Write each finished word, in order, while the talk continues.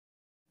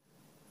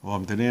Well,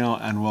 I'm Daniel,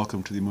 and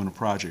welcome to the Emunah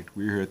Project.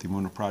 We here at the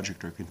Emunah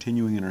Project are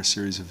continuing in our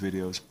series of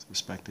videos with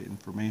respect to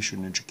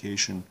information,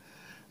 education,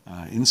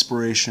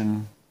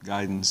 inspiration,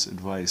 guidance,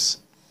 advice.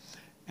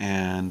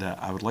 And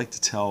I would like to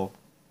tell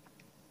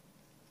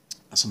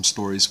some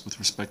stories with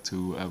respect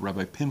to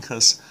Rabbi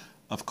Pinchas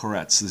of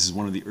Koretz. This is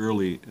one of the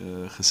early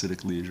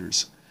Hasidic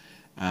leaders.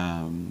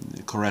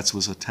 Koretz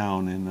was a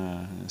town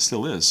in,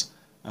 still is,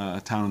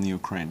 a town in the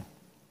Ukraine.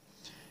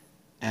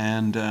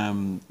 And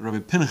Rabbi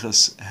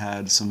Pinchas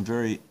had some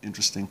very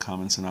interesting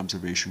comments and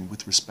observation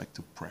with respect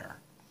to prayer.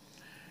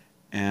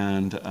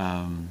 And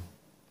the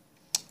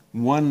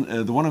one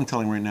I'm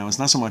telling right now is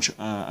not so much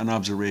an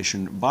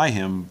observation by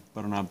him,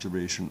 but an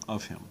observation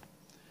of him.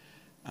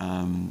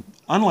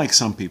 Unlike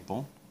some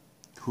people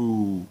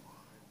who,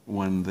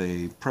 when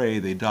they pray,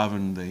 they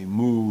daven, they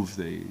move,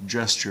 they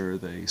gesture,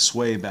 they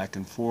sway back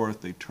and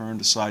forth, they turn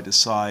to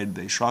side,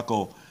 they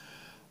shackle.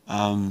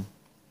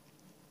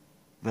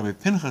 Rabbi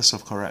Pinchas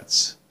of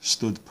Koretz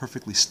stood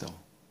perfectly still.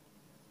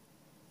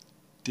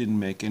 Didn't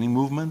make any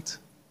movement,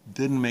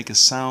 didn't make a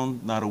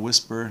sound, not a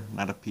whisper,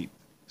 not a peep.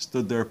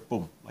 Stood there,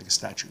 boom, like a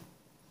statue.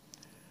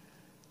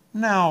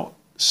 Now,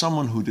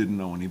 someone who didn't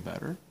know any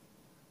better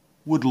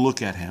would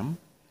look at him,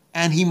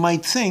 and he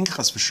might think,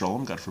 chas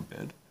v'sholom, God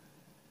forbid,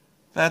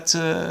 that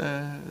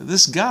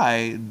this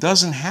guy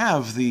doesn't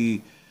have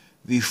the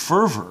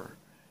fervor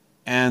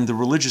and the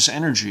religious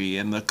energy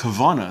and the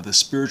Kavanah, the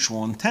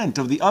spiritual intent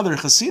of the other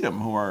Hasidim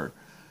who are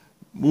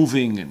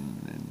moving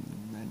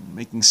and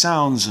making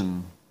sounds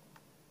and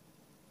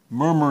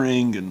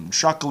murmuring and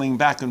shuckling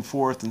back and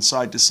forth and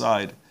side to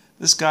side.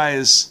 This guy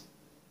is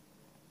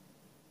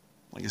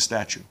like a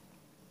statue.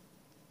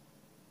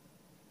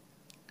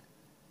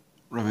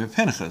 Rabbi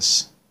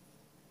Pinchas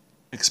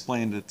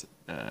explained it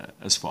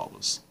as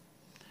follows.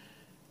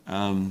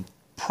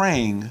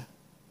 Praying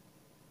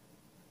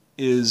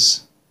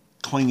is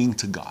clinging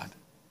to God.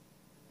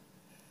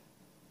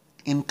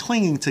 In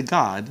clinging to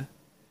God,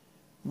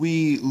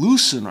 we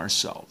loosen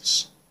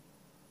ourselves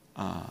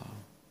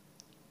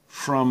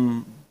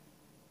from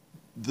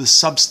the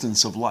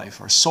substance of life.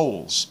 Our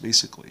souls,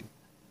 basically,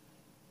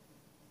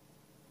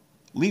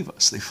 leave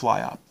us. They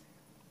fly up.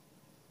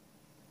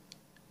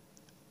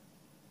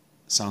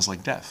 Sounds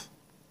like death.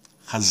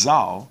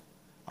 Chazal,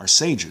 our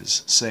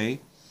sages, say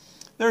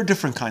there are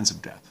different kinds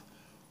of death.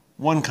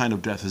 One kind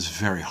of death is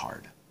very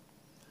hard.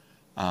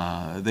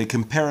 They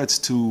compare it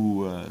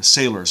to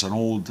sailors on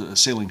old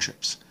sailing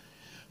ships,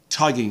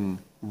 tugging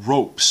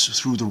ropes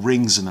through the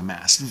rings in the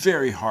mast.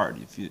 Very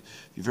hard. If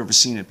you've ever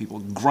seen it, people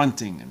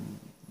grunting and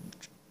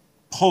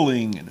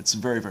pulling, and it's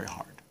very, very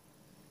hard.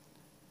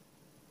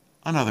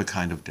 Another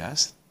kind of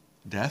death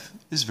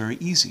is very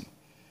easy.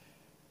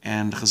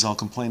 And Chazal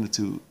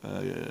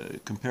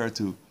compare it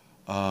to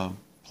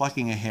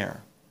plucking a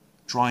hair,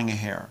 drawing a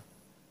hair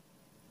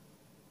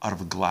out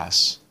of a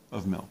glass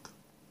of milk.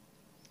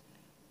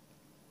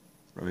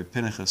 Rabbi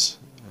Pinchas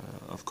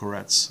of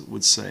Koretz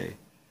would say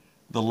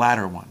the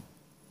latter one,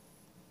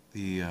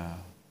 the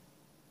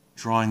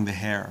drawing the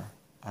hair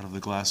out of the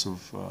glass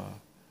of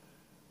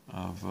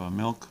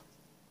milk,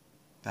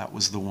 that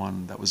was the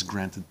one that was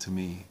granted to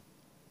me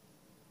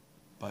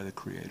by the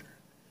Creator.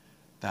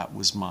 That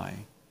was my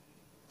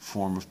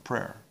form of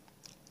prayer.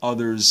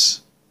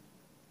 Others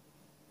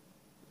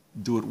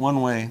do it one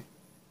way.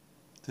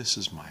 This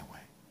is my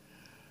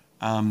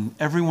way.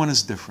 Everyone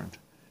is different.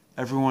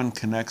 Everyone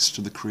connects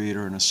to the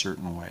Creator in a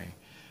certain way.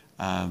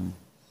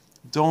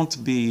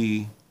 Don't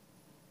be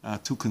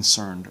too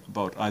concerned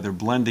about either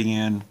blending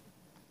in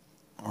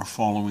or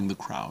following the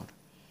crowd.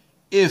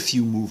 If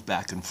you move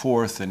back and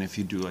forth and if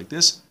you do like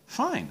this,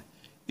 fine.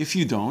 If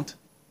you don't,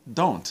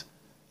 don't.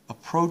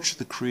 Approach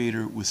the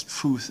Creator with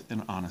truth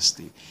and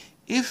honesty.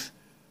 If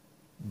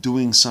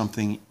doing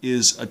something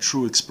is a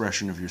true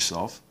expression of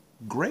yourself,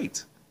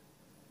 great.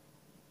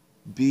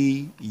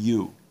 Be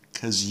you,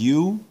 because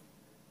you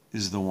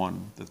is the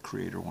one that the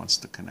Creator wants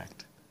to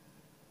connect.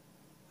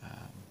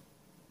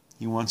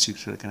 He wants you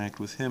to connect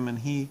with Him, and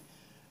He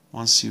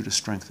wants you to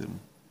strengthen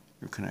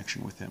your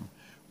connection with Him.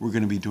 We're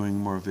going to be doing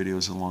more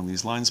videos along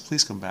these lines.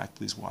 Please come back,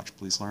 please watch,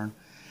 please learn.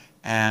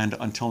 And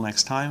until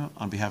next time,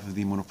 on behalf of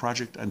the Emunah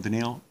Project, I'm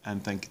Daniel,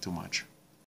 and thank you too much.